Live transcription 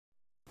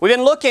We've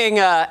been looking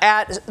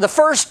at the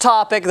first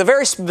topic, the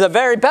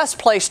very best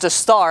place to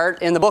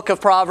start in the book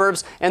of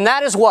Proverbs, and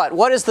that is what?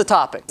 What is the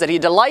topic? That he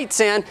delights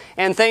in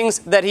and things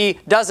that he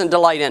doesn't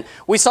delight in.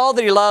 We saw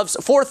that he loves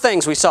four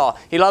things we saw.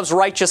 He loves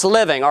righteous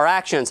living, our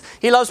actions.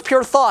 He loves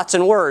pure thoughts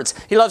and words.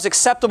 He loves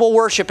acceptable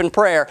worship and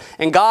prayer.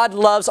 And God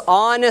loves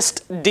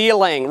honest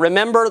dealing.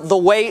 Remember the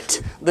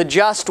weight, the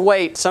just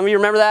weight. Some of you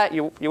remember that?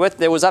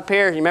 It was up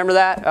here. You remember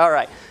that? All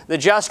right. The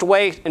just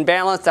weight and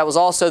balance, that was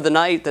also the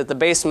night that the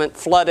basement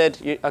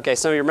flooded. Okay,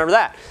 some of you remember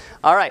that.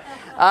 All right.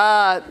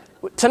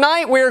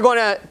 Tonight we're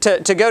going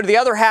to go to the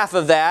other half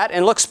of that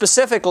and look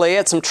specifically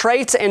at some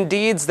traits and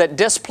deeds that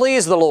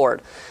displease the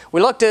Lord. We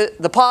looked at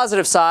the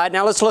positive side.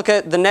 Now let's look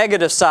at the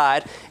negative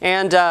side.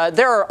 And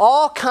there are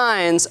all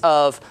kinds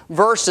of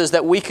verses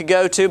that we could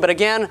go to. But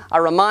again, I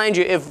remind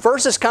you, if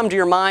verses come to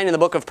your mind in the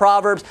book of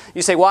Proverbs,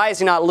 you say, why is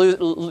he not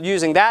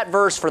using that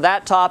verse for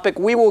that topic?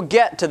 We will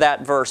get to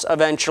that verse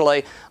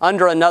eventually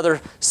under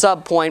another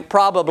subpoint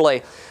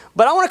probably.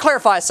 But I want to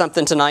clarify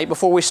something tonight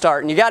before we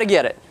start, and you got to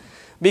get it.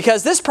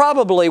 Because this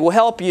probably will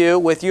help you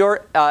with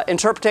your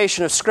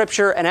interpretation of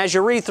Scripture and as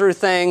you read through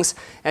things,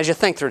 as you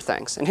think through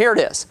things. And here it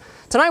is.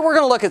 Tonight we're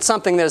going to look at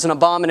something that is an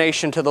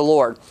abomination to the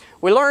Lord.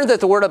 We learned that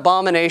the word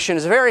abomination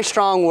is a very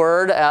strong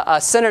word. A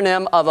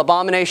synonym of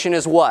abomination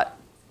is what?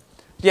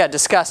 Yeah,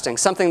 disgusting.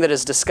 Something that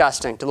is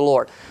disgusting to the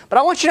Lord. But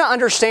I want you to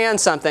understand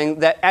something,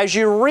 that as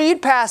you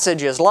read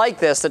passages like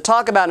this that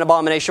talk about an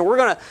abomination, we're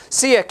going to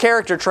see a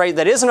character trait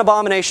that is an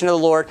abomination to the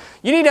Lord.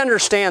 You need to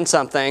understand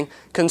something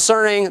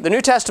concerning the New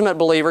Testament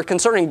believer,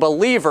 concerning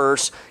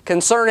believers,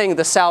 concerning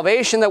the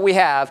salvation that we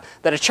have,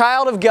 that a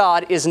child of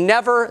God is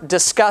never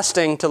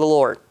disgusting to the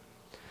Lord.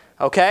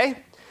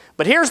 Okay?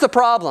 But here's the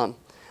problem.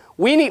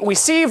 We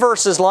see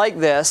verses like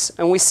this,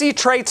 and we see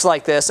traits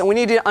like this, and we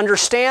need to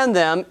understand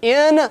them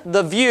in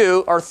the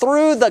view or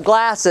through the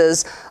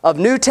glasses of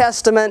New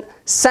Testament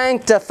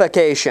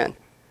sanctification,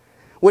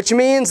 which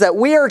means that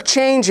we are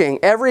changing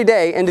every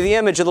day into the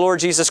image of the Lord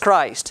Jesus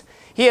Christ.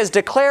 He has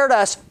declared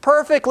us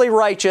perfectly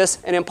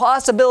righteous, an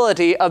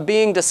impossibility of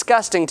being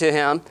disgusting to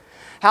Him.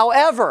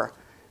 However,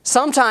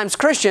 sometimes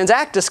Christians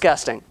act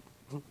disgusting.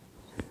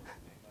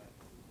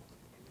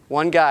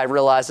 One guy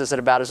realizes it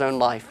about his own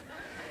life.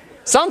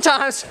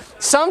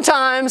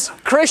 Sometimes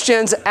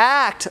Christians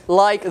act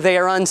like they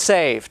are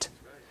unsaved.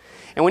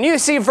 And when you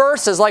see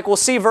verses, like we'll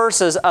see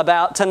verses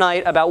about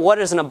tonight, about what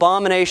is an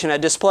abomination, a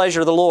displeasure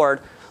of the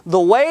Lord,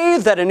 the way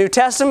that a New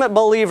Testament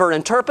believer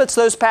interprets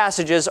those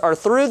passages are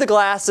through the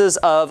glasses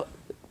of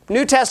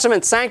New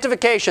Testament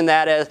sanctification,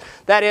 that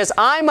is,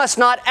 I must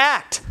not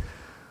act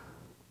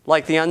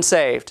like the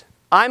unsaved.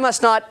 I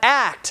must not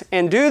act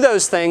and do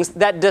those things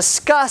that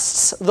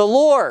disgusts the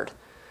Lord,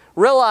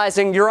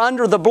 realizing you're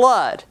under the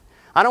blood.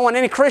 I don't want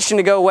any Christian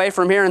to go away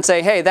from here and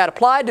say, hey, that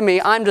applied to me.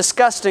 I'm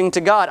disgusting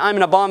to God. I'm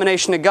an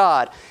abomination to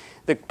God.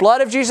 The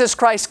blood of Jesus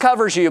Christ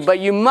covers you, but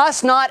you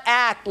must not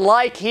act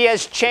like He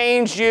has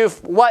changed you,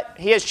 what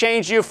He has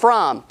changed you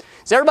from.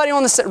 Is everybody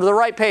on the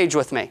right page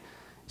with me?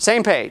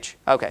 Same page.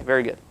 Okay,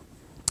 very good.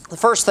 The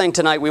first thing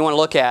tonight we want to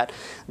look at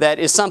that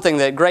is something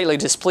that greatly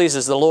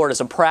displeases the Lord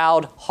is a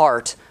proud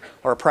heart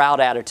or a proud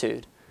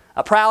attitude.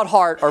 A proud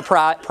heart or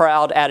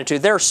proud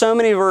attitude. There are so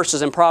many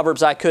verses in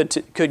Proverbs I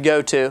could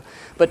go to,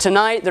 but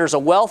tonight there's a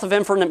wealth of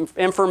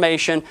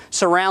information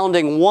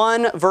surrounding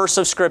one verse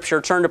of Scripture.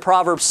 Turn to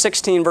Proverbs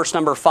 16, verse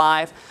number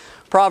 5.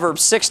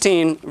 Proverbs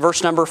 16,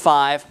 verse number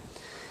 5.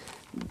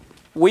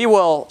 We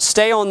will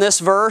stay on this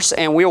verse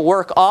and we'll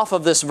work off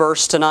of this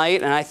verse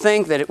tonight, and I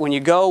think that when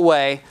you go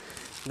away,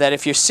 that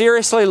if you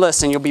seriously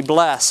listen, you'll be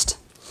blessed.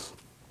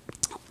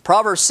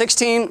 Proverbs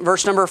 16,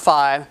 verse number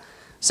 5.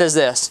 Says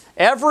this,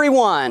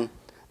 everyone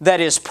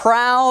that is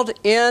proud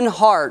in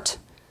heart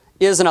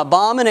is an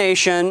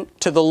abomination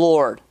to the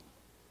Lord.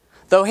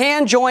 Though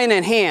hand join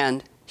in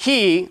hand,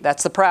 he,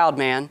 that's the proud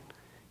man,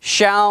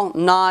 shall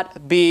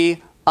not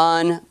be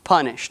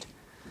unpunished.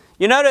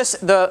 You notice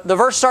the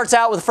verse starts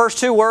out with the first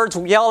two words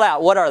yelled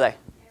out. What are they?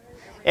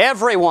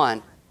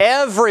 Everyone.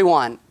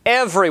 Everyone.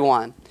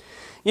 Everyone.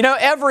 You know,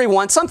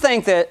 everyone, some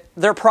think that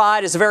their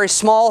pride is a very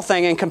small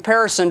thing in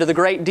comparison to the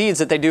great deeds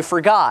that they do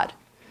for God.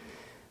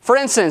 For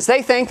instance,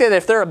 they think that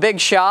if they're a big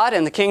shot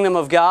in the kingdom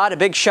of God, a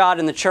big shot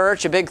in the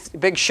church, a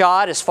big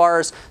shot as far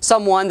as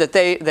someone that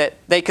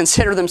they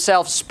consider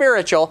themselves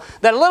spiritual,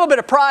 that a little bit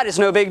of pride is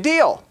no big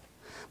deal.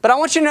 But I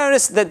want you to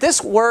notice that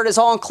this word is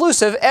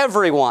all-inclusive,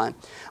 everyone.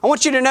 I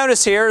want you to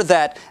notice here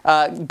that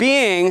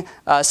being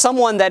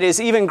someone that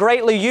is even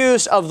greatly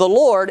used of the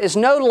Lord is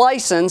no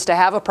license to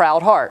have a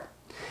proud heart.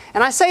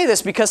 And I say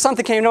this because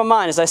something came to my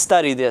mind as I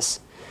studied this.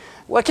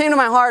 What came to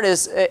my heart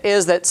is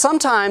that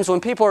sometimes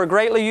when people are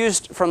greatly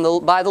used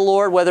by the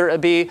Lord, whether it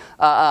be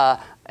a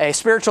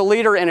spiritual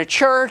leader in a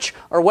church,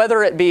 or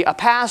whether it be a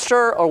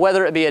pastor, or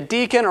whether it be a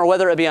deacon, or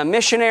whether it be a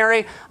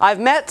missionary, I've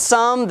met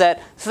some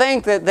that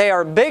think that they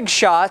are big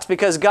shots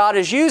because God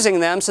is using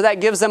them, so that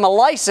gives them a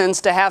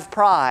license to have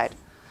pride.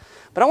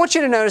 But I want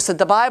you to notice that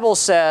the Bible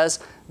says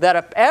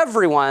that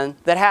everyone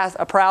that hath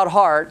a proud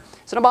heart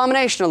is an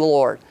abomination of the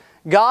Lord.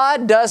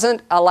 God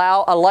doesn't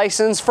allow a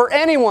license for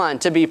anyone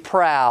to be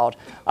proud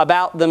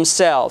about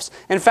themselves.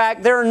 In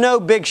fact, there are no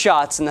big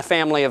shots in the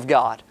family of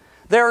God.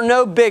 There are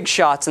no big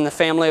shots in the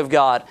family of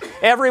God.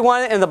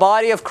 Everyone in the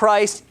body of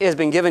Christ has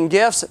been given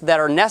gifts that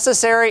are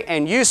necessary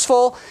and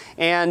useful.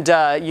 And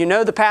you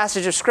know the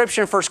passage of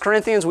Scripture in 1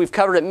 Corinthians, we've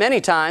covered it many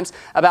times,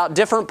 about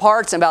different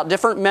parts, about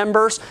different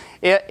members.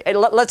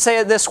 Let's say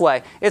it this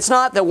way. It's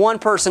not that one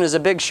person is a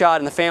big shot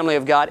in the family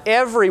of God.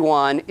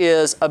 Everyone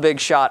is a big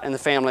shot in the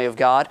family of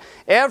God.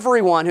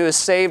 Everyone who is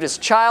saved is a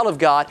child of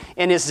God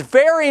and is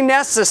very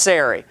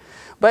necessary.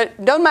 But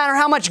it doesn't matter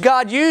how much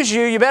God uses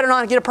you, you better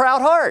not get a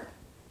proud heart.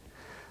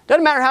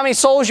 Doesn't matter how many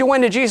souls you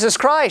win to Jesus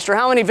Christ or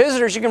how many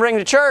visitors you can bring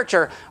to church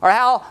or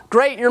how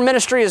great your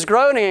ministry is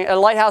growing at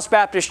Lighthouse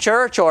Baptist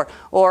Church or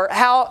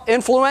how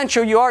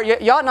influential you are.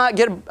 You ought not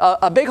get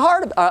a big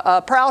heart,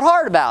 a proud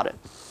heart about it.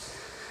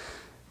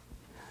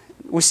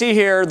 We see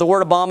here the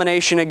word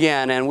abomination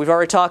again, and we've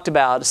already talked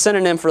about it. A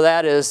synonym for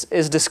that is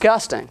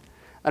disgusting.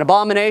 An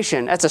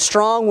abomination, that's a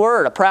strong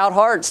word. A proud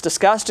heart, it's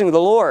disgusting to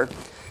the Lord.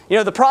 You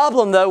know, the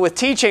problem, though, with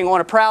teaching on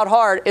a proud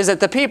heart is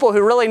that the people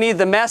who really need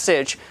the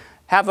message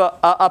have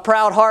a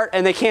proud heart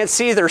and they can't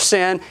see their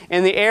sin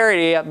in the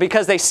area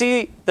because they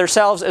see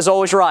themselves as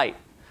always right.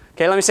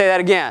 Okay, let me say that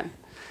again.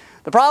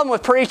 The problem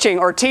with preaching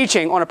or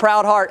teaching on a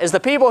proud heart is the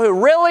people who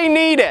really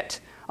need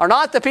it are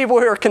not the people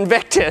who are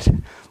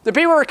convicted. The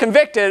people who are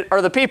convicted are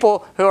the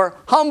people who are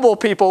humble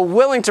people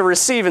willing to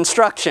receive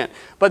instruction.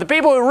 But the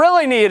people who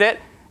really need it,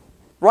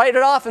 write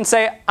it off and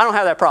say, I don't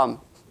have that problem.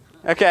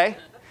 Okay?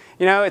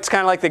 You know, it's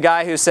kind of like the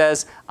guy who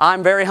says,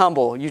 I'm very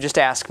humble, you just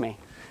ask me.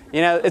 You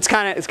know, it's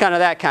kind of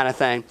that kind of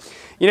thing.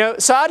 You know,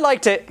 so I'd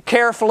like to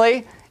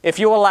carefully, if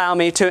you allow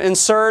me, to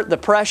insert the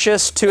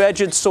precious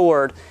two-edged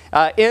sword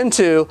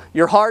into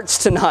your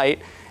hearts tonight,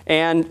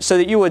 and so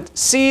that you would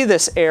see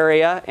this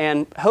area,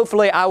 and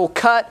hopefully I will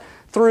cut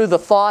through the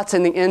thoughts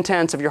and the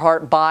intents of your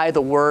heart by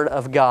the Word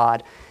of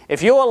God.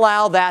 If you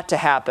allow that to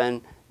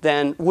happen,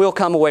 then we'll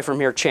come away from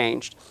here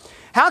changed.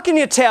 How can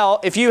you tell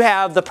if you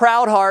have the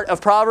proud heart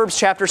of Proverbs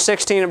chapter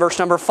 16 and verse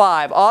number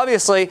 5?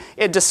 Obviously,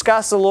 it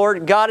discusses the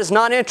Lord. God is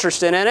not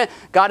interested in it.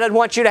 God doesn't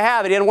want you to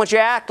have it. He doesn't want you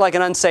to act like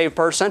an unsaved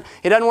person.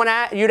 He doesn't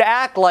want you to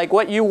act like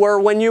what you were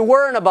when you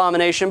were an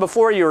abomination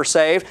before you were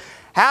saved.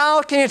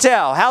 How can you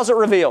tell? How's it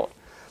revealed?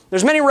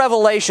 There's many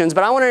revelations,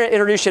 but I want to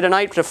introduce you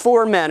tonight to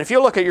 4 men. If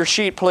you look at your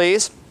sheet,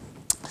 please.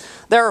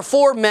 There are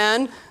 4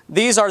 men.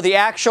 These are the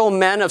actual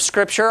men of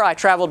Scripture. I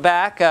traveled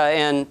back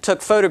and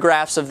took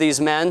photographs of these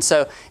men.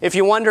 So if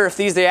you wonder if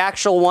these are the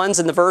actual ones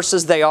in the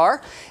verses, they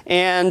are.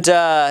 And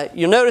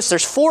you'll notice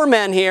there's 4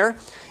 men here,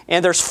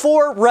 and there's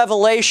 4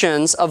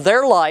 revelations of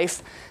their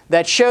life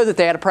that show that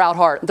they had a proud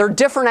heart. They're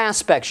different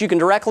aspects. You can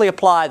directly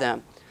apply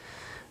them.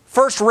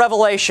 First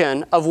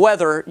revelation of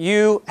whether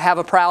you have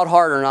a proud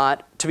heart or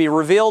not to be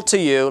revealed to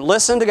you.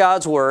 Listen to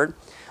God's Word.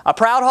 A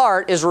proud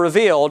heart is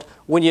revealed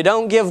when you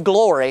don't give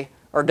glory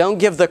or don't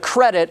give the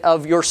credit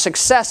of your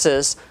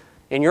successes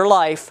in your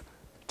life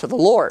to the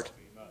Lord.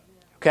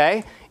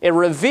 Okay? It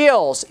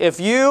reveals if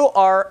you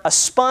are a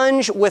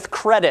sponge with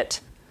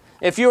credit,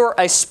 if you're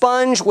a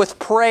sponge with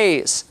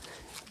praise,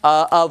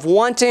 of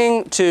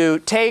wanting to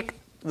take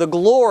the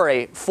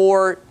glory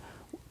for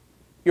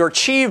your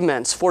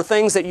achievements, for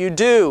things that you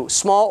do,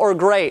 small or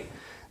great,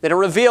 then it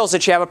reveals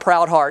that you have a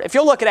proud heart. If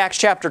you'll look at Acts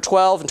chapter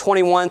 12 and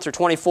 21 through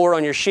 24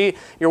 on your sheet,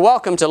 you're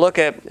welcome to look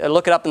it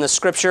up in the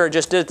Scripture. I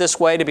just did it this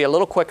way to be a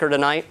little quicker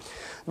tonight.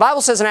 The Bible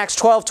says in Acts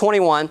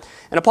 12:21,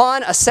 and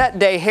upon a set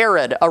day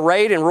Herod,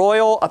 arrayed in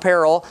royal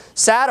apparel,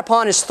 sat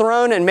upon his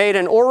throne and made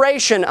an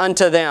oration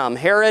unto them.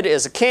 Herod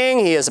is a king.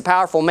 He is a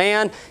powerful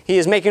man. He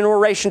is making an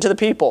oration to the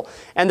people.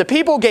 And the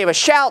people gave a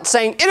shout,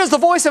 saying, It is the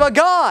voice of a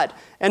God,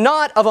 and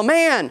not of a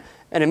man.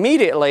 And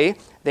immediately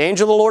the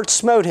angel of the Lord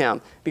smote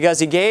him, because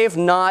he gave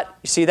not,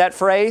 you see that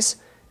phrase?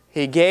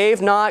 He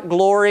gave not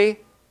he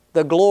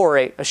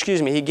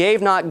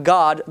gave not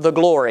God the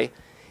glory.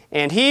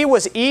 And he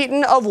was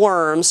eaten of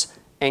worms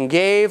and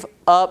gave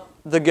up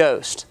the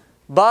ghost.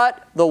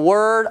 But the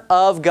word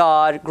of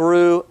God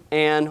grew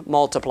and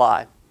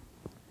multiplied.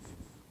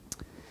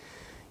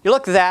 You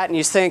look at that and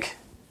you think,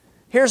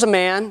 here's a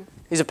man,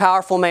 he's a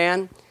powerful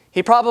man.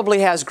 He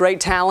probably has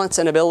great talents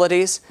and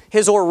abilities.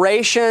 His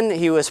oration,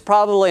 he was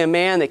probably a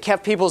man that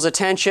kept people's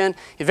attention.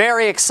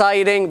 Very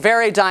exciting,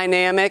 very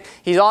dynamic.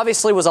 He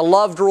obviously was a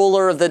loved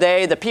ruler of the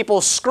day. The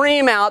people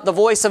scream out the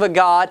voice of a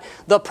God.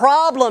 The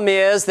problem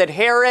is that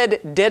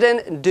Herod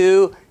didn't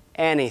do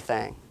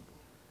anything.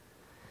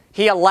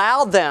 He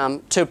allowed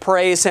them to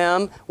praise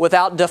him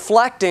without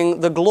deflecting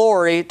the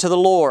glory to the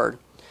Lord.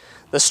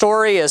 The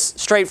story is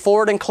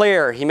straightforward and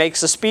clear. He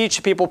makes a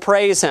speech, people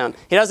praise him.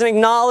 He doesn't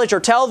acknowledge or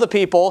tell the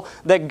people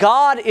that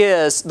God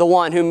is the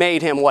one who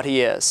made him what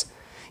he is.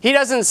 He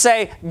doesn't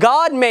say,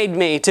 God made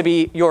me to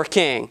be your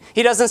king.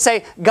 He doesn't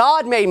say,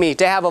 God made me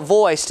to have a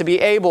voice, to be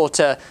able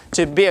to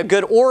be a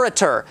good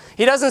orator.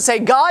 He doesn't say,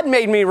 God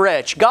made me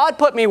rich. God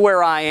put me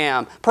where I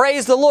am.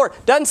 Praise the Lord.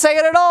 Doesn't say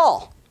it at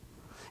all.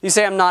 You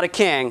say, I'm not a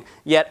king,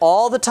 yet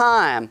all the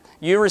time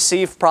you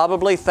receive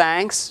probably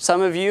thanks.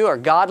 Some of you are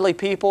godly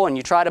people and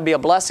you try to be a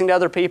blessing to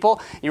other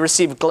people. You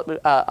receive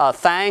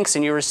thanks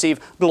and you receive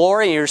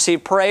glory and you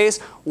receive praise.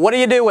 What do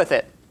you do with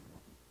it?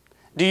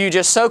 Do you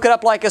just soak it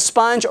up like a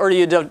sponge, or do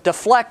you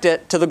deflect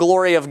it to the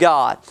glory of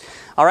God?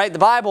 All right, the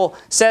Bible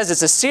says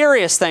it's a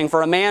serious thing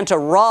for a man to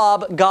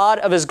rob God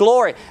of His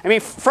glory. I mean,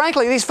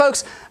 frankly, these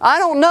folks, I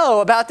don't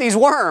know about these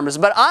worms,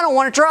 but I don't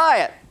want to try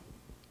it.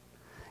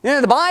 You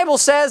know, the Bible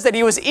says that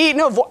he was eaten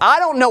of, I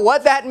don't know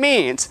what that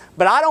means,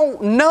 but I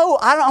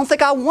don't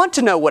think I want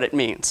to know what it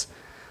means.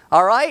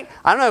 All right?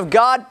 I don't know if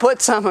God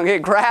put some, I'm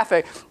get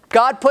graphic,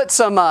 God put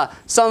some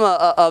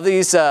of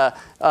these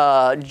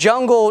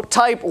jungle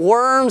type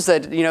worms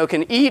that, you know,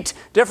 can eat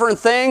different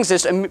things,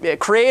 just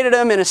created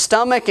them in his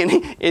stomach, and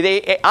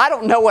I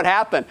don't know what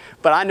happened,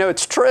 but I know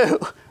it's true.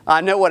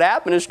 I know what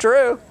happened is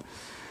true.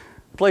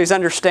 Please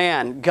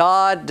understand,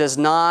 God does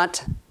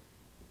not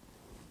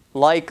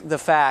like the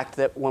fact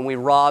that when we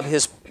rob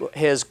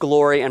His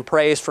glory and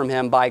praise from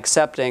Him by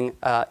accepting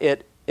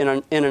it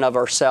in and of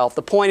ourselves.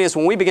 The point is,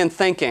 when you begin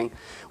thinking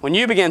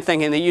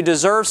that you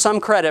deserve some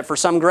credit for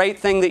some great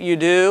thing that you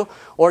do,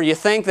 or you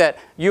think that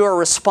you are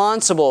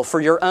responsible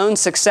for your own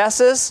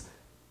successes,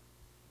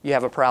 you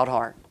have a proud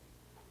heart.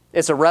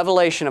 It's a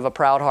revelation of a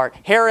proud heart.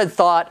 Herod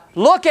thought,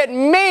 look at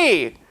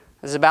me!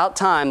 It's about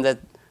time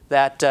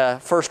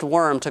that first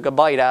worm took a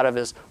bite out of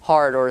his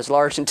heart or his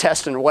large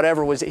intestine or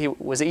whatever he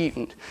was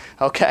eaten.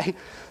 Okay?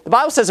 The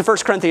Bible says in 1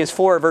 Corinthians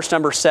 4, verse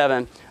number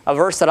 7, a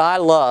verse that I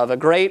love, a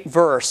great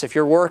verse if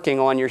you're working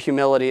on your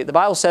humility. The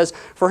Bible says,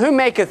 for who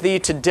maketh thee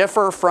to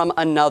differ from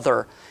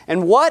another?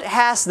 And what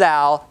hast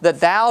thou that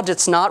thou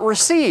didst not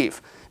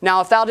receive?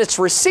 Now if thou didst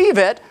receive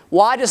it,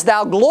 why dost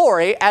thou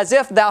glory as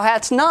if thou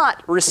hadst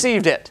not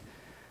received it?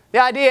 The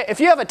idea, if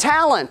you have a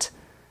talent,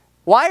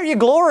 why are you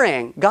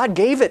glorying? God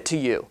gave it to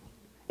you.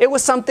 It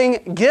was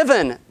something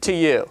given to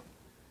you.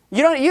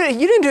 You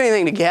didn't do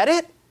anything to get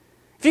it.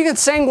 If you can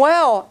sing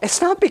well, it's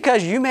not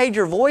because you made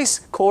your voice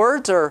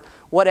chords or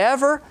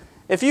whatever.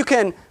 If you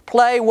can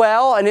play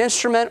well an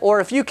instrument, or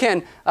if you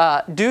can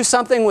do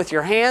something with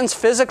your hands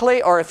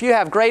physically, or if you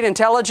have great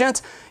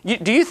intelligence,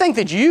 do you think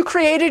that you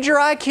created your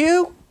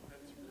IQ?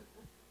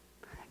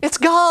 It's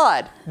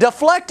God.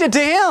 Deflected to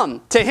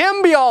Him. To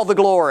Him be all the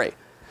glory.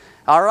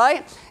 All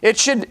right? It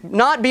should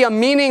not be a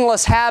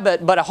meaningless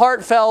habit, but a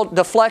heartfelt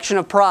deflection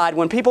of pride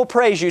when people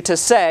praise you to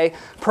say,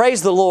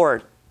 praise the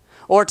Lord.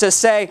 Or to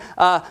say,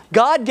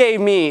 God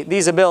gave me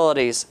these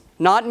abilities,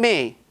 not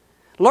me.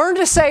 Learn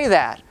to say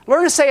that.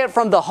 Learn to say it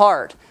from the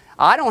heart.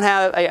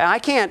 I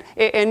can't,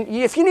 and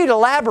if you need to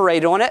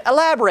elaborate on it,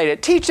 elaborate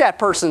it. Teach that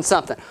person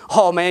something.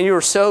 Oh man, you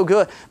were so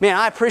good. Man,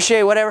 I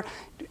appreciate whatever.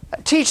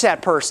 Teach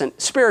that person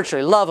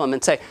spiritually, love them,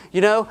 and say,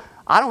 you know,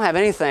 I don't have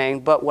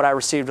anything but what I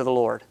received of the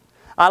Lord.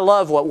 I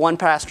love what one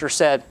pastor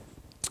said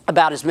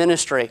about his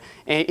ministry.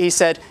 And he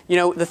said, you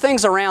know, the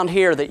things around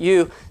here that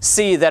you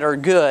see that are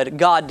good,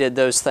 God did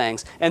those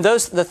things. And the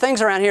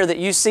things around here that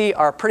you see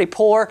are pretty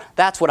poor,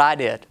 that's what I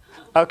did.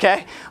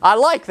 Okay? I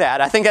like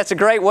that. I think that's a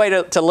great way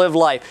to live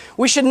life.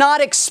 We should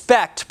not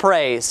expect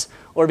praise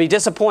or be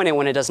disappointed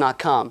when it does not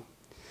come.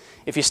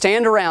 If you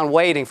stand around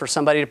waiting for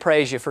somebody to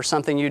praise you for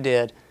something you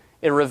did,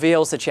 it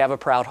reveals that you have a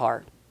proud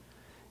heart.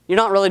 You're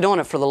not really doing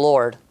it for the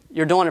Lord.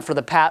 You're doing it for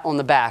the pat on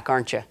the back,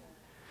 aren't you?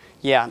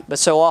 Yeah, but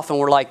so often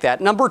we're like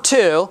that. Number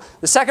 2,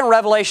 the second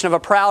revelation of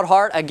a proud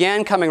heart,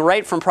 again coming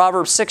right from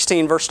Proverbs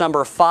 16, verse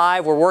number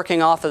 5. We're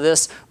working off of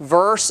this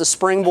verse, the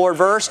springboard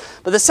verse.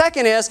 But the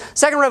second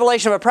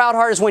revelation of a proud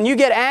heart is when you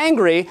get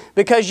angry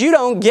because you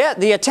don't get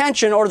the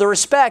attention or the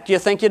respect you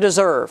think you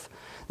deserve.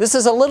 This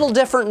is a little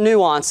different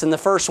nuance than the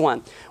first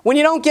one. When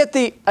you don't get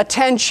the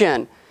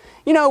attention.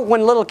 You know,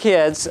 when little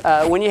kids,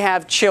 when you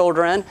have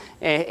children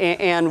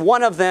and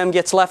one of them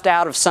gets left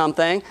out of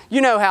something,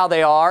 you know how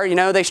they are. You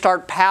know, they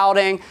start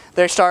pouting.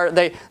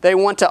 They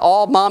want to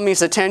all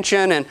mommy's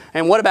attention.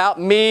 And what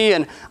about me?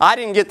 And I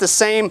didn't get the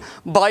same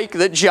bike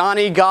that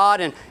Johnny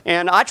got.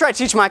 And I try to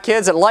teach my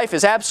kids that life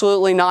is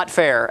absolutely not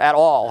fair at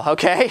all,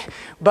 okay?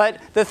 But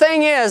the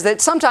thing is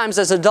that sometimes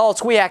as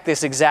adults, we act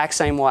this exact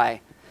same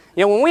way.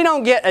 You know, when we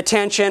don't get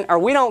attention or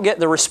we don't get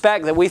the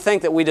respect that we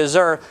think that we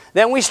deserve,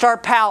 then we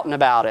start pouting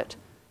about it.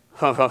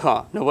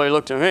 Nobody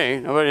looked at me.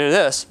 Nobody did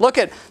this. Look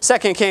at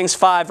 2 Kings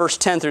 5, verse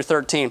 10 through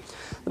 13.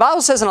 The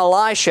Bible says, and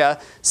Elisha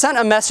sent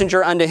a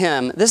messenger unto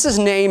him. This is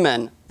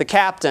Naaman, the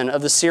captain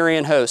of the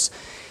Syrian host,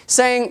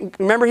 saying,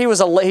 remember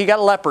he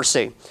got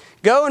leprosy.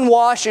 Go and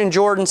wash in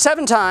Jordan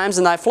 7 times,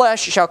 and thy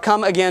flesh shall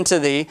come again to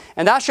thee,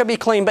 and thou shalt be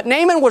clean. But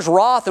Naaman was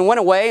wroth and went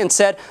away and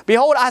said,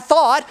 behold, I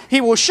thought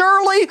he will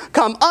surely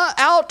come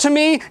out to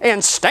me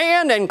and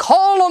stand and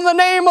call on the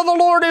name of the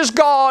Lord his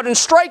God and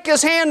strike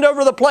his hand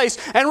over the place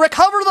and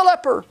recover the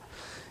leper.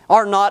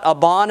 Are not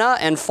Abana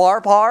and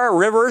Pharpar,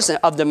 rivers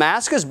of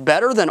Damascus,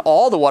 better than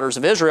all the waters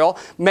of Israel?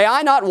 May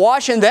I not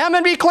wash in them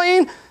and be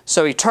clean?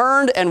 So he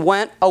turned and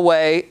went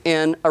away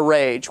in a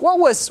rage. What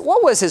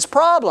was his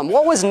problem?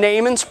 What was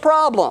Naaman's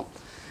problem?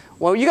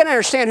 Well, you got to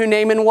understand who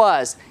Naaman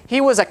was. He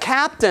was a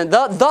captain,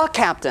 the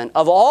captain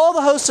of all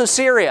the hosts of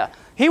Syria.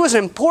 He was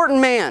an important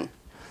man.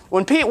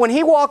 When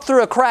he walked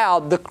through a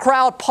crowd, the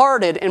crowd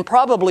parted and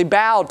probably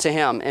bowed to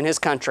him in his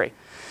country.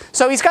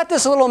 So he's got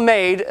this little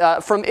maid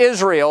from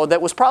Israel that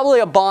was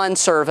probably a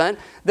bondservant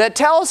that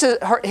tells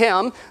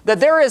him that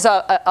there is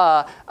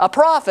a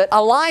prophet,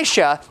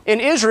 Elisha,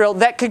 in Israel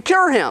that could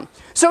cure him.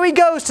 So he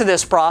goes to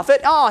this prophet.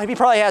 Oh, he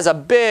probably has a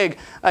big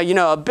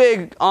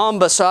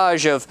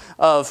embassage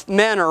of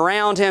men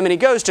around him, and he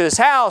goes to his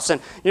house, and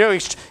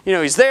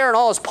he's there in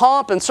all his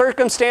pomp and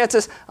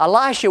circumstances.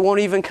 Elisha won't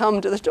even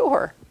come to the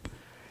door.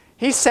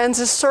 He sends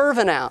his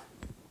servant out.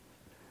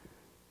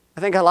 I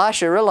think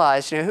Elisha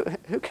realized,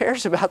 who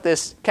cares about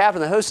this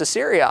captain of the host of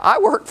Syria? I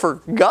work for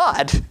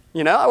God.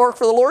 I work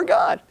for the Lord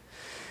God.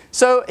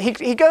 So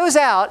he goes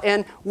out,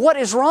 and what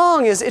is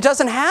wrong is it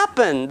doesn't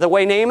happen the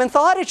way Naaman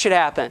thought it should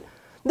happen.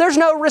 There's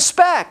no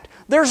respect.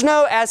 There's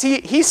no, as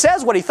he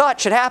says what he thought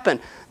should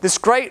happen.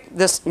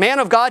 This man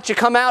of God should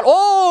come out,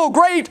 oh,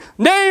 great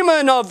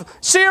Naaman of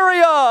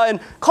Syria, and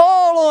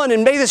call on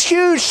and make this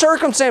huge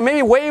circumstance,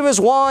 maybe wave his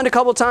wand a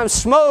couple times,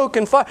 smoke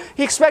and fire.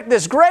 He expected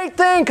this great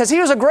thing because he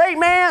was a great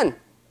man.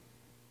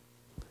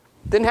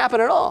 Didn't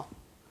happen at all.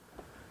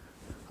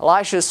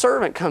 Elisha's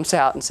servant comes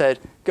out and said,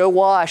 go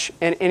wash.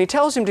 And he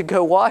tells him to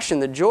go wash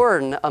in the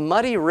Jordan, a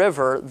muddy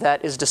river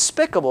that is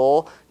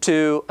despicable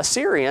to a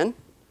Syrian.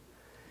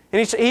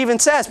 And he even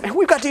says, man,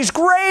 we've got these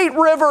great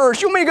rivers.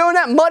 You want me to go in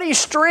that muddy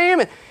stream?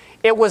 And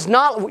it was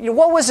not,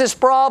 what was his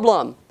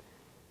problem?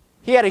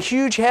 He had a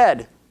huge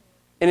head,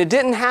 and it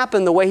didn't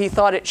happen the way he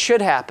thought it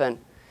should happen.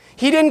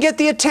 He didn't get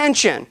the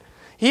attention.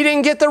 He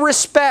didn't get the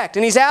respect,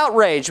 and he's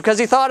outraged because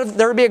he thought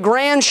there would be a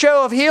grand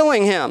show of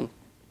healing him.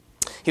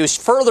 He was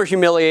further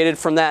humiliated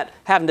from that,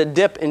 having to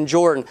dip in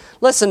Jordan.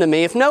 Listen to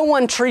me, if no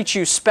one treats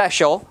you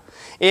special,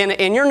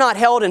 and you're not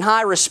held in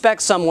high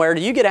respect somewhere,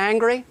 do you get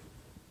angry?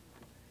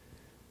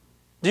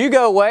 Do you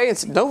go away and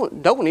say,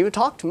 don't even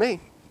talk to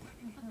me?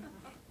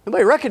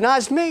 Nobody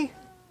recognized me.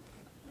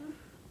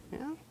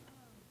 Yeah.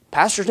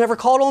 Pastor's never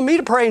called on me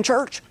to pray in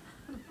church.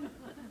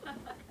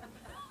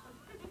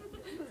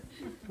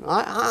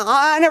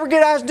 I never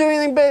get asked to do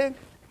anything big,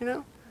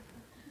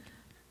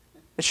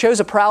 It shows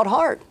a proud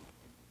heart.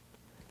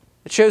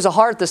 It shows a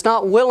heart that's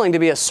not willing to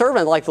be a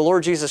servant like the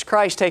Lord Jesus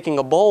Christ taking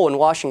a bowl and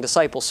washing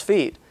disciples'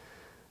 feet.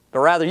 But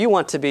rather you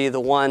want to be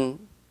the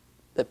one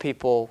that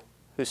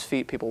whose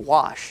feet people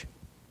wash.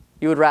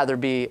 You would rather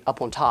be up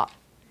on top.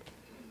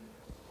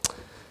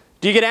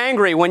 Do you get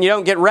angry when you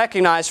don't get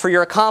recognized for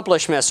your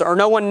accomplishments or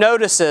no one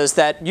notices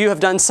that you have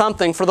done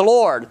something for the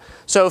Lord?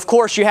 So, of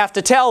course, you have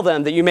to tell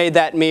them that you made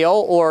that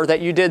meal or that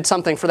you did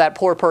something for that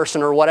poor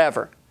person or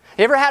whatever.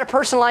 You ever had a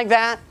person like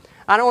that?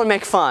 I don't want to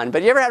make fun,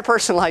 but you ever had a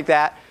person like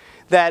that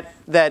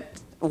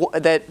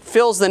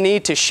feels the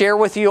need to share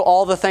with you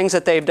all the things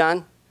that they've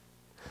done?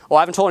 Well,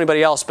 I haven't told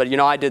anybody else, but,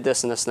 I did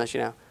this and this and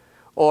this,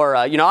 Or,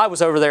 I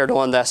was over there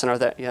doing this and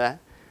that,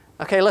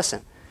 Okay,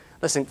 listen,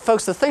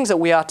 folks, the things that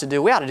we ought to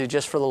do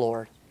just for the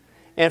Lord.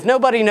 And if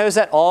nobody knows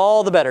that,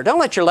 all the better. Don't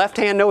let your left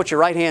hand know what your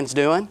right hand's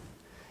doing.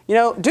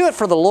 Do it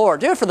for the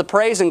Lord. Do it for the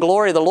praise and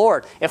glory of the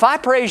Lord. If I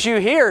praise you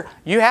here,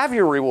 you have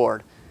your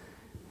reward.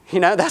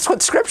 That's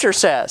what Scripture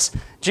says.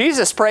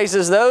 Jesus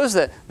praises those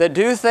that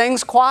do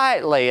things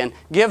quietly and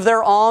give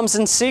their alms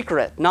in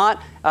secret,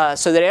 not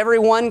so that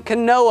everyone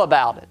can know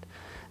about it.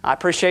 I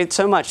appreciate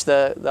so much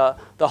the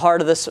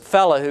heart of this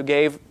fellow who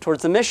gave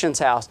towards the missions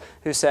house,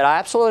 who said, I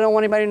absolutely don't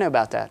want anybody to know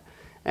about that.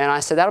 And I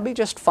said, that'll be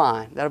just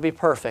fine. That'll be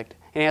perfect.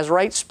 And he has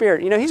right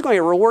spirit. He's going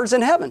to get rewards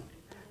in heaven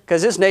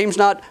because his name's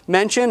not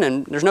mentioned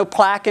and there's no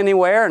plaque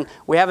anywhere and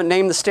we haven't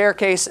named the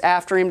staircase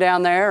after him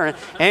down there or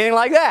anything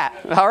like that.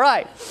 All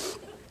right.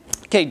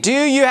 Okay, do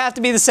you have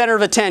to be the center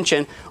of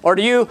attention or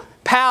do you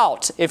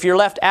pout if you're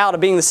left out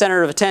of being the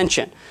center of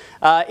attention?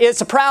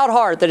 It's a proud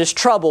heart that is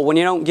troubled when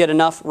you don't get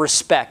enough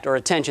respect or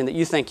attention that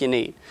you think you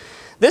need.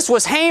 This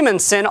was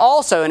Haman's sin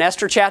also in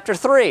Esther chapter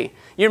 3.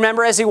 You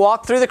remember as he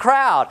walked through the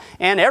crowd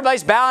and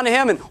everybody's bowing to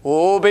him and,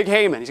 oh, big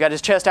Haman. He's got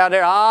his chest out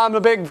there. I'm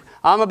a big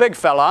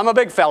fella. I'm a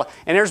big fella.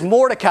 And there's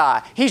Mordecai.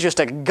 He's just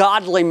a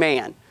godly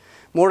man.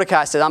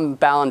 Mordecai says, I'm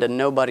bowing to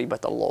nobody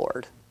but the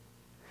Lord.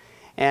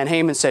 And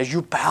Haman says,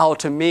 you bow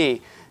to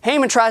me.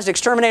 Haman tries to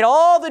exterminate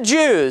all the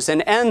Jews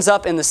and ends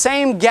up in the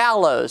same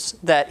gallows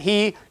that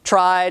he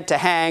tried to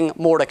hang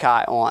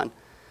Mordecai on.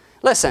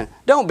 Listen,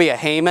 don't be a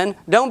Haman.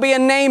 Don't be a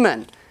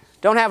Naaman.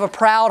 Don't have a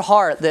proud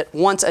heart that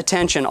wants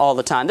attention all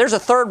the time. There's a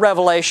third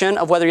revelation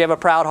of whether you have a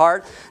proud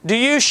heart. Do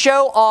you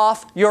show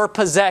off your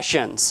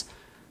possessions?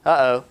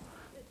 Uh-oh.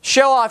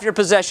 Show off your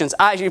possessions.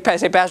 You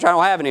say, Pastor, I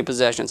don't have any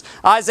possessions.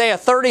 Isaiah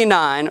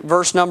 39,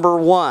 verse number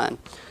 1.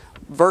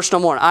 Verse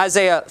number 1.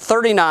 Isaiah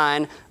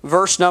 39,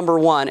 verse number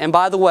 1. And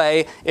by the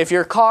way, if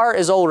your car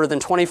is older than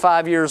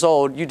 25 years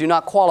old, you do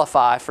not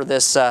qualify for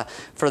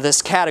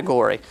this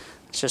category.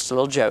 It's just a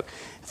little joke.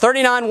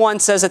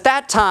 39:1 says, at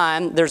that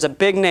time, there's a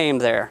big name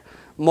there.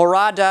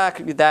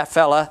 Merodach, that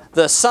fella,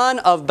 the son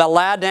of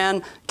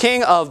Baladan,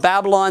 king of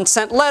Babylon,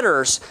 sent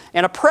letters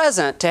and a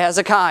present to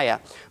Hezekiah.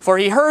 For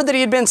he heard that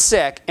he had been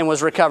sick and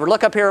was recovered.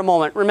 Look up here a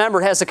moment.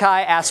 Remember,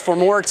 Hezekiah asked for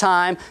more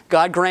time.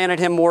 God granted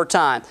him more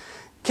time.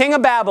 king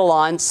of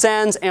Babylon,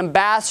 sends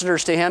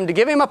ambassadors to him to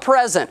give him a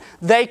present.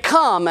 They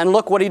come, and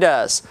look what he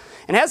does.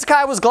 And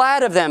Hezekiah was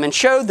glad of them and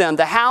showed them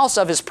the house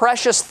of his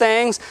precious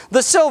things,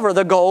 the silver,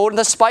 the gold,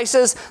 the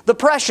spices, the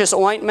precious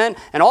ointment,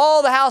 and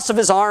all the house of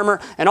his armor,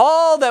 and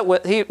all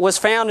that he was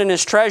found in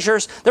his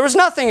treasures. There was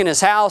nothing in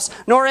his house,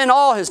 nor in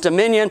all his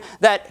dominion,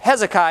 that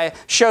Hezekiah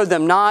showed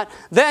them not.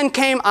 Then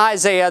came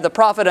Isaiah the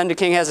prophet unto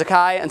King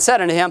Hezekiah, and said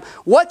unto him,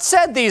 What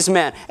said these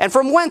men? And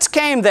from whence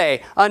came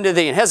they unto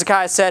thee? And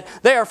Hezekiah said,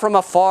 They are from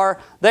afar.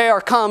 They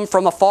are come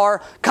from a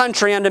far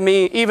country unto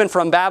me, even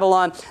from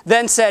Babylon.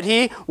 Then said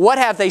he, What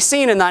have they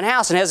seen in thine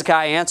house? And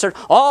Hezekiah answered,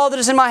 All that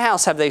is in my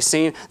house have they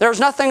seen. There is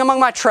nothing among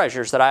my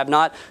treasures that I have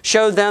not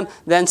showed them.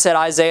 Then said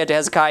Isaiah to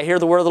Hezekiah, Hear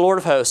the word of the Lord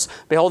of hosts.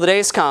 Behold, the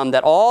days come,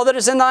 that all that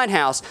is in thine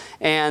house,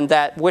 and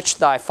that which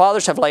thy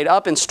fathers have laid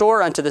up in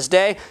store unto this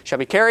day, shall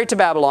be carried to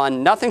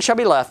Babylon. Nothing shall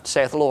be left,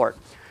 saith the Lord.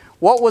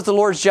 What was the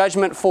Lord's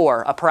judgment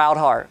for? A proud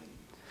heart.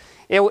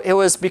 It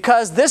was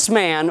because this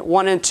man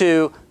wanted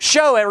to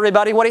show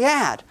everybody what he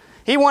had.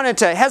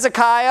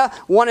 Hezekiah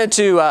wanted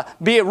to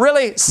be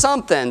really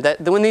something,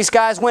 that when these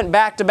guys went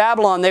back to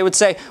Babylon, they would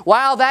say,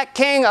 wow, that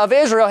king of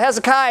Israel,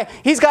 Hezekiah,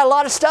 he's got a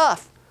lot of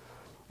stuff.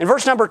 In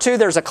verse number 2,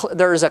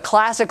 there is a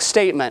classic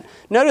statement.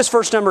 Notice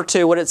verse number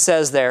 2, what it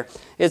says there.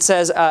 It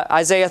says,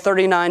 Isaiah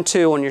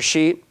 39:2 on your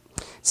sheet.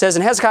 It says,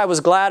 And Hezekiah was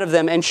glad of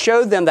them and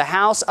showed them the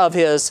house of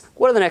his,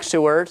 what are the next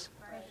two words?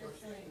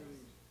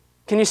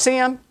 Can you see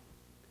them?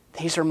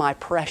 These are my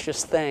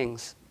precious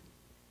things.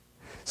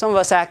 Some of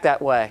us act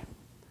that way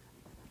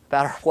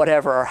about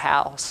our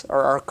house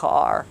or our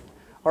car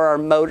or our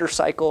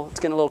motorcycle.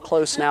 It's getting a little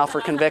close now for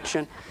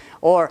conviction.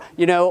 Or,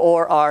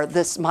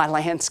 my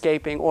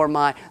landscaping,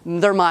 or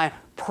they're my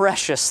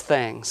precious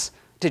things.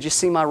 Did you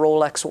see my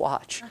Rolex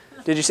watch?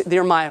 Did you see?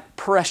 They're my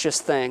precious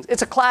things.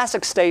 It's a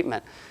classic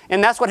statement.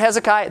 And that's what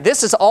Hezekiah,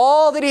 this is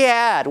all that he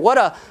had. What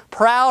a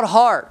proud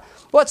heart.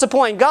 What's the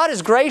point? God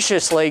has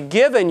graciously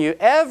given you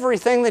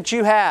everything that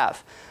you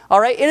have.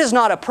 All right? It is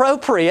not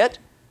appropriate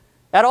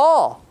at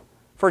all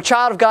for a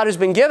child of God who's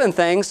been given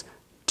things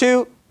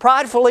to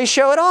pridefully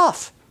show it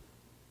off.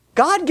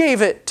 God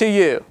gave it to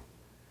you.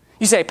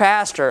 You say,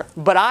 Pastor,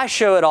 but I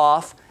show it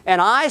off and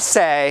I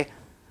say,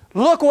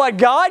 look what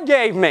God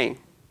gave me.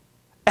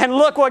 And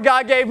look what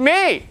God gave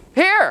me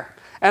here.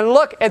 And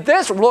look at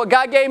this, what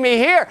God gave me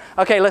here.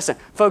 Okay, listen,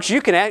 folks,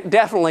 you can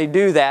definitely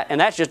do that,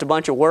 and that's just a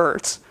bunch of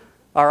words.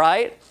 All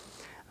right?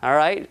 All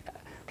right?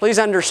 Please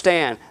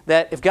understand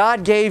that if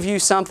God gave you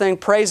something,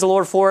 praise the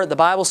Lord for it. The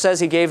Bible says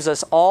He gives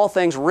us all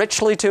things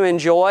richly to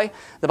enjoy.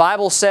 The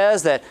Bible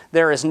says that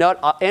there is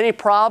not any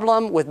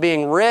problem with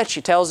being rich.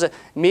 He tells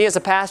me as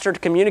a pastor to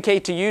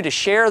communicate to you to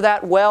share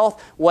that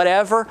wealth,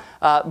 whatever.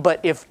 But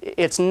if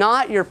it's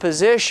not your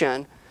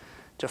position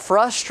to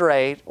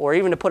frustrate or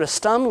even to put a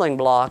stumbling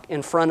block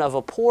in front of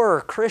a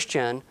poorer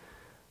Christian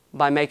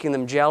by making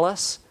them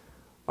jealous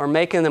or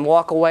making them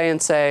walk away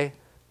and say,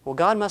 well,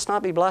 God must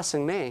not be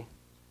blessing me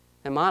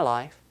in my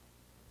life.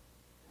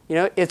 You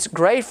know, it's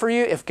great for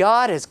you. If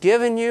God has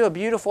given you a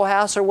beautiful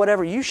house or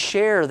whatever, you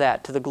share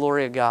that to the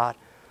glory of God.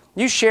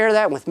 You share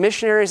that with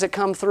missionaries that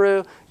come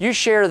through. You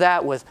share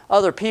that with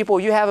other people.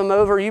 You have them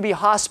over. You be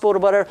hospitable to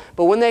whatever.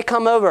 But when they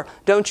come over,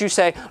 don't you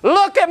say,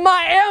 look at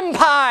my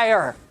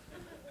empire.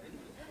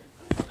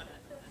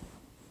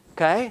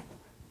 Okay?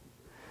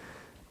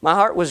 My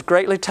heart was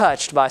greatly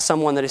touched by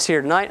someone that is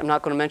here tonight. I'm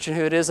not going to mention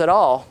who it is at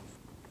all.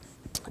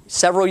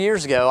 Several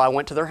years ago, I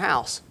went to their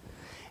house.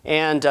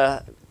 And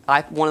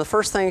one of the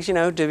first things,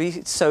 to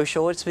be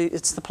social, it's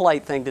the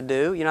polite thing to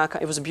do.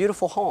 It was a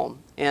beautiful home.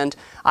 And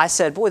I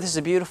said, boy, this is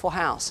a beautiful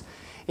house.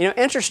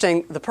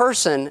 Interesting, the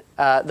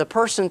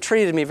person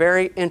treated me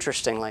very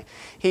interestingly.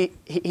 He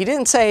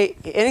didn't say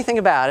anything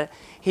about it.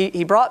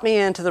 He brought me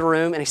into the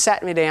room and he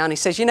sat me down. He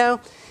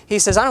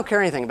says, I don't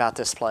care anything about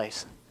this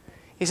place.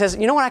 He says,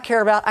 you know what I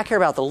care about? I care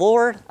about the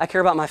Lord, I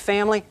care about my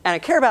family, and I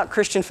care about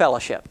Christian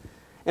fellowship.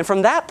 And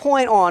from that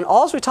point on,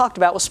 all we talked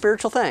about was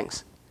spiritual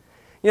things.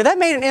 That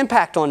made an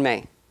impact on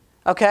me,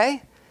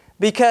 okay?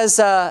 Because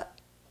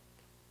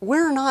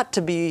we're not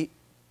to be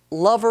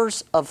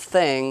lovers of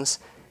things,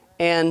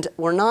 and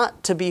we're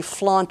not to be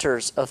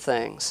flaunters of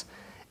things.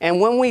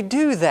 And when we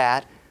do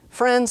that,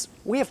 friends,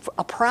 we have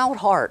a proud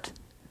heart.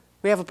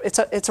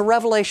 It's a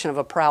revelation of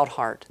a proud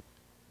heart.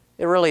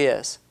 It really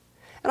is.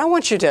 And I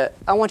want you to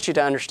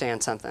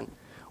understand something.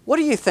 What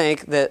do you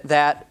think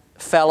that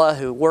fella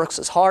who works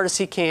as hard as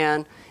he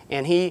can,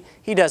 and he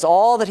does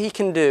all that he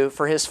can do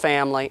for his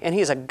family, and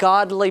he's a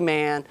godly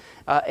man,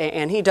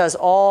 and he does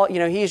all,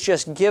 he's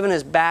just given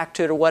his back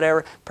to it or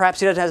whatever. Perhaps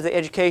he doesn't have the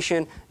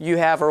education you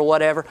have or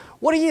whatever.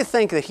 What do you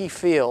think that he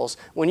feels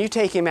when you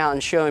take him out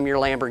and show him your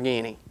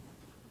Lamborghini?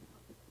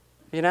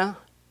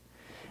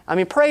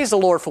 Praise the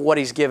Lord for what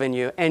He's given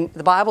you. And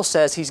the Bible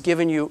says He's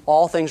given you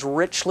all things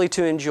richly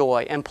to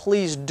enjoy, and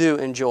please do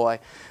enjoy.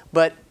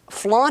 But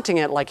flaunting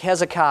it like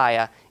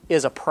Hezekiah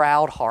is a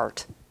proud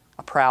heart.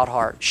 A proud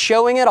heart.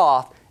 Showing it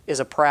off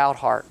is a proud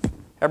heart.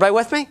 Everybody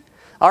with me?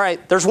 All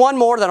right, there's one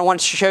more that I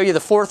want to show you, the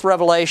fourth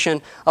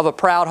revelation of a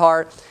proud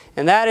heart,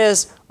 and that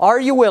is, are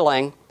you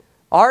willing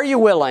Are you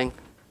willing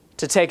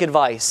to take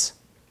advice?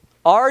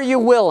 Are you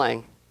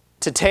willing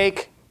to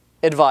take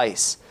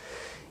advice?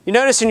 You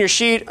notice in your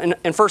sheet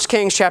in 1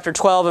 Kings chapter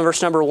 12 and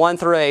verse number 1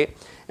 through 8,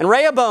 and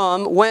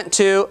Rehoboam went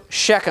to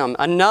Shechem,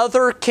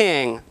 another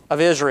king of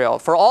Israel.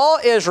 For all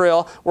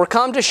Israel were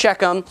come to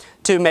Shechem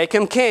to make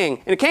him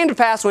king. And it came to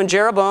pass when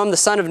Jeroboam, the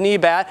son of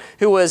Nebat,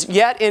 who was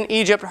yet in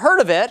Egypt, heard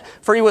of it,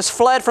 for he was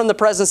fled from the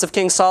presence of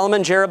King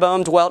Solomon,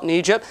 Jeroboam dwelt in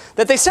Egypt,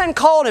 that they sent and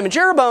called him. And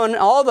Jeroboam and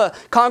all the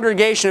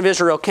congregation of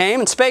Israel came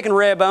and spake unto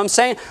Rehoboam,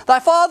 saying,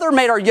 Thy father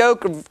made our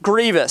yoke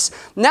grievous.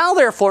 Now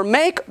therefore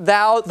make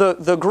thou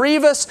the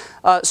grievous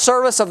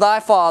service of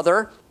thy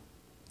father,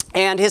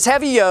 and his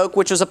heavy yoke,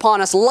 which was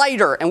upon us,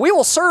 lighter, and we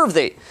will serve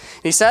thee.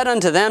 He said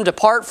unto them,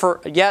 Depart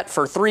yet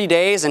for 3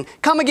 days, and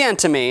come again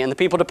to me. And the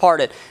people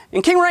departed.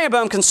 And King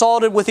Rehoboam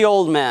consulted with the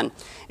old men,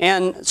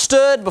 and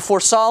stood before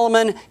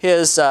Solomon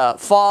his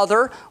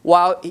father,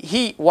 while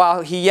he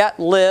yet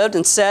lived,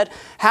 and said,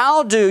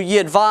 How do ye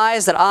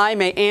advise that I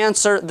may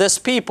answer this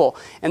people?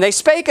 And they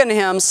spake unto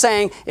him,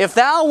 saying, If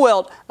thou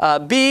wilt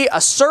be a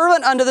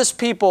servant unto this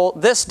people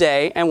this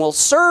day, and will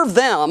serve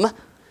them,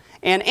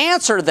 and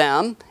answer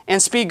them,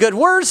 and speak good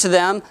words to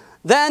them,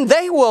 then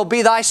they will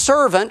be thy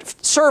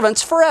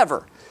servants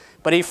forever.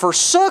 But he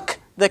forsook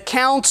the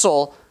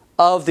counsel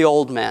of the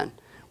old men,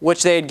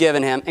 which they had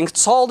given him, and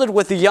consulted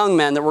with the young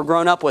men that were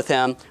grown up with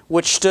him,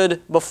 which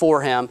stood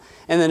before him.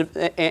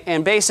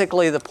 And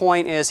basically the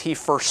point is he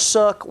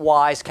forsook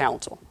wise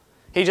counsel.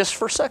 He just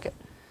forsook it.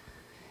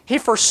 He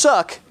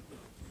forsook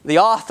the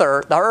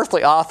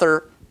earthly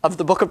author of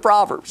the book of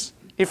Proverbs.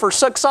 He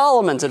forsook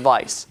Solomon's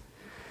advice.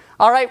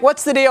 All right,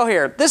 what's the deal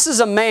here? This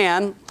is a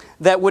man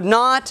that would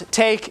not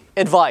take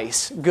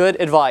advice, good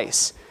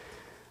advice.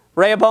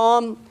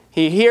 Rehoboam,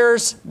 he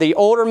hears the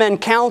older men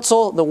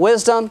counsel, the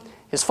wisdom. When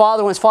his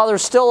father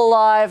was still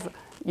alive,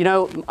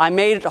 I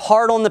made it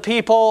hard on the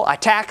people. I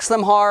taxed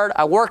them hard.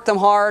 I worked them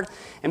hard.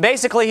 And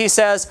basically he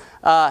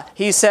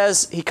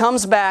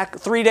comes back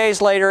 3 days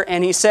later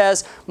and he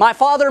says, my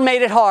father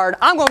made it hard.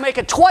 I'm going to make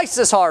it twice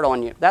as hard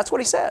on you. That's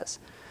what he says.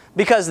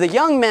 Because the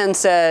young men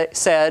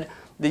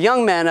the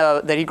young men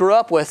that he grew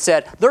up with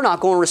said, they're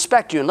not going to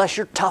respect you unless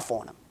you're tough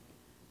on them.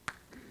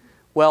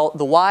 Well,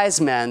 the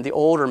wise men, the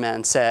older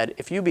men said,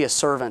 if you be a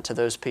servant to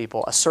those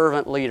people, a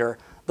servant leader,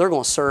 they're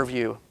going to serve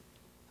you.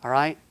 All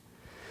right?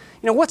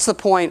 What's the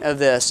point of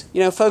this?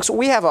 Folks,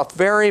 we have a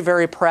very,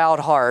 very proud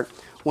heart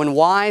when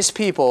wise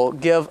people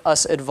give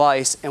us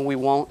advice and we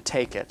won't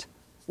take it.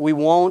 We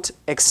won't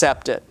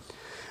accept it.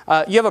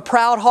 You have a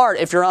proud heart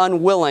if you're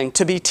unwilling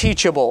to be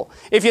teachable.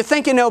 If you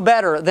think you know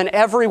better than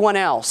everyone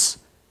else.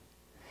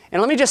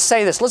 And let me just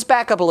say this. Let's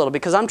back up a little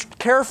because I'm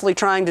carefully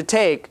trying to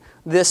take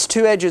this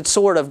two-edged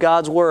sword of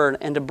God's Word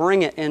and to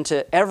bring it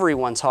into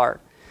everyone's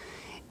heart.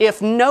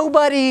 If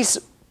nobody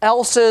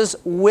else's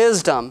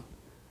wisdom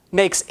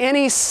makes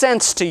any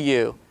sense to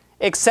you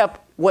except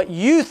what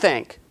you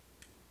think,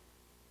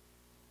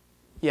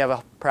 you have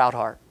a proud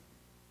heart.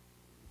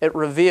 It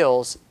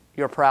reveals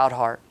your proud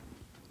heart.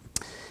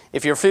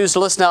 If you refuse to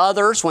listen to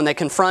others when they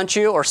confront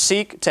you or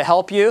seek to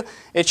help you,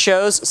 it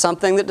shows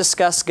something that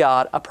disgusts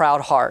God, a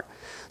proud heart.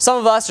 Some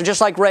of us are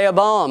just like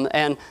Rehoboam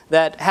and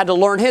that had to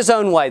learn his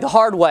own way, the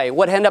hard way.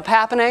 What ended up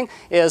happening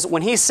is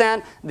when he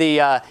sent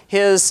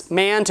his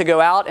man to go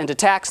out and to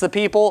tax the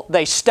people,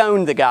 they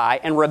stoned the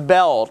guy and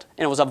rebelled.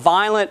 And it was a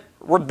violent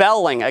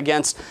rebelling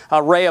against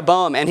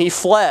Rehoboam, and he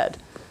fled.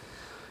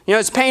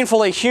 It's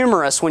painfully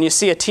humorous when you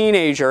see a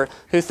teenager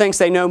who thinks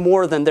they know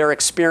more than their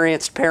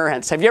experienced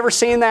parents. Have you ever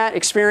seen that,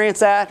 experienced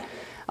that?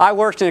 I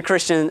worked in a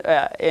Christian,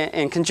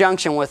 in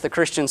conjunction with the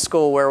Christian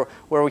school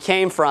where we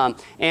came from.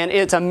 And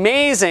it's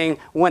amazing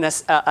when a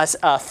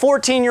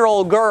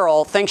 14-year-old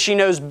girl thinks she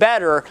knows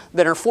better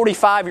than her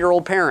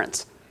 45-year-old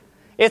parents.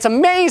 It's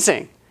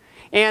amazing.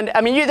 And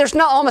there's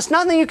almost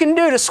nothing you can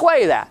do to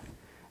sway that.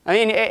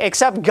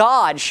 Except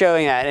God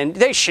showing that.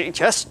 And she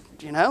just,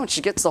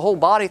 she gets the whole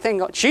body thing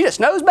going. She just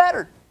knows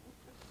better.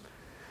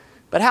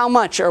 But how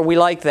much are we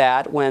like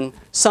that when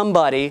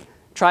somebody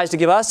tries to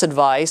give us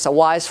advice, a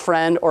wise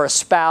friend or a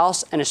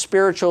spouse and a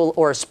spiritual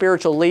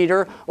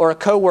leader or a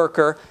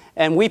coworker,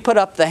 and we put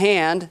up the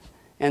hand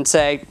and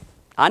say,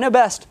 I know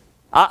best.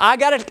 I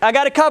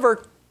got it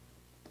covered.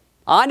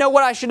 I know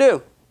what I should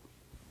do.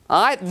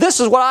 This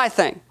is what I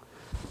think.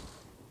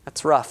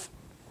 That's rough.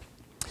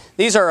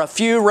 These are a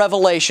few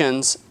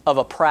revelations of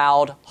a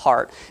proud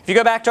heart. If you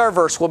go back to our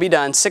verse, we'll be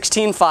done.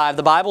 16:5,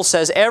 the Bible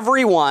says,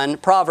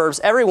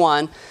 Proverbs,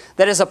 everyone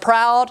that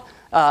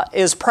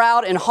is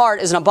proud in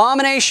heart is an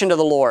abomination to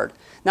the Lord.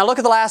 Now look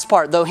at the last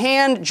part. Though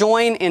hand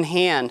join in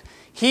hand,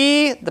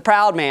 he, the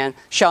proud man,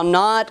 shall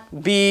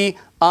not be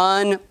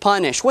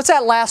unpunished. What's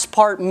that last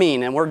part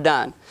mean? And we're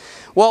done.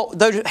 Well,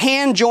 the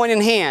hand join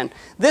in hand.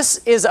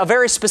 This is a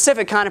very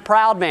specific kind of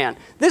proud man.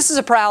 This is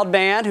a proud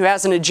man who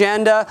has an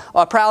agenda,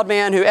 a proud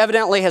man who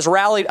evidently has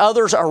rallied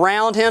others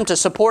around him to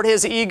support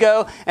his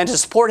ego and to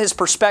support his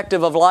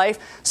perspective of life.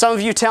 Some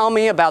of you tell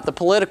me about the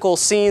political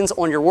scenes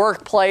on your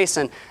workplace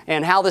and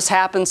how this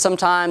happens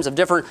sometimes, of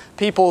different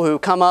people who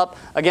come up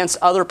against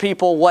other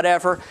people,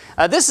 whatever.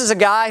 This is a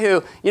guy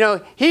who,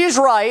 he's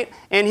right,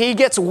 and he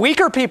gets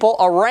weaker people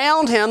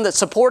around him that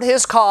support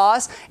his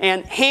cause,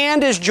 and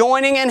hand is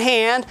joining in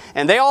hand,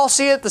 and they all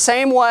see it the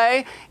same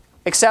way,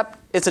 except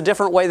it's a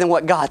different way than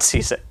what God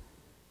sees it.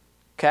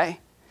 Okay?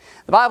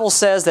 The Bible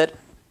says that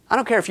I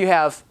don't care if you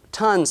have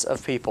tons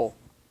of people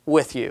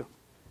with you.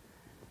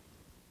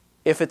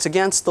 If it's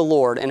against the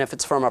Lord and if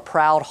it's from a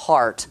proud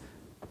heart,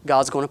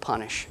 God's going to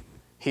punish.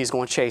 He's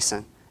going to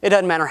chasten. It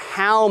doesn't matter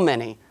how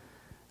many.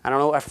 I don't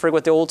know, I forget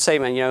what the old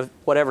statement,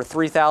 whatever,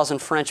 3,000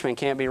 Frenchmen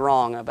can't be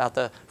wrong about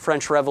the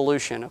French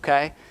Revolution,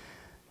 okay?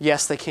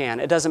 Yes, they can.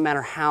 It doesn't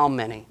matter how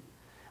many.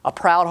 A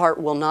proud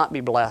heart will not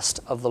be blessed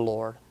of the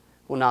Lord.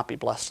 Will not be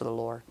blessed of the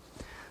Lord.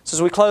 So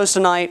as we close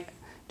tonight,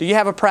 do you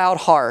have a proud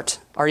heart?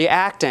 Are you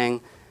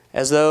acting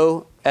as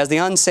the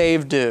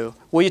unsaved do?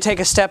 Will you take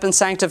a step in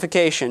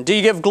sanctification? Do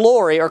you give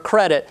glory or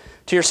credit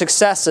to your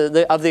successes,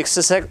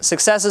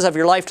 successes of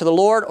your life to the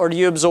Lord, or do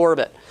you absorb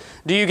it?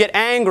 Do you get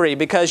angry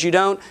because you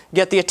don't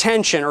get the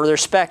attention or the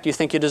respect you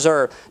think you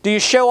deserve? Do you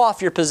show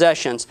off your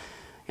possessions?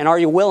 And are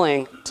you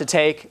willing to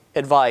take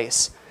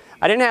advice?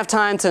 I didn't have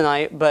time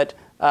tonight, but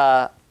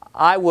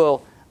I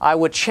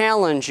would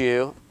challenge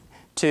you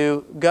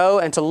to go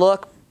and to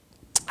look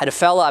at a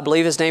fellow, I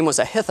believe his name was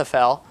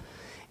Ahithophel,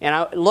 and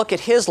I look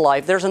at his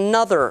life. There's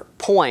another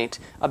point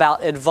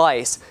about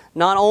advice.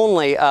 Not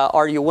only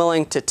are you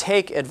willing to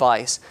take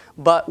advice,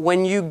 but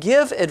when you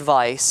give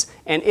advice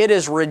and it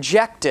is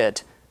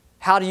rejected,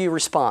 how do you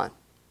respond?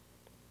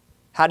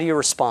 How do you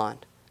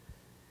respond?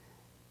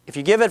 If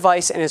you give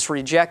advice and it's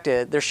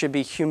rejected, there should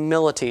be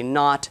humility,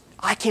 not,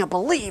 I can't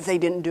believe they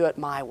didn't do it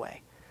my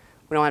way.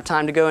 We don't have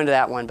time to go into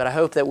that one, but I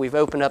hope that we've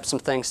opened up some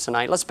things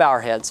tonight. Let's bow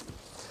our heads.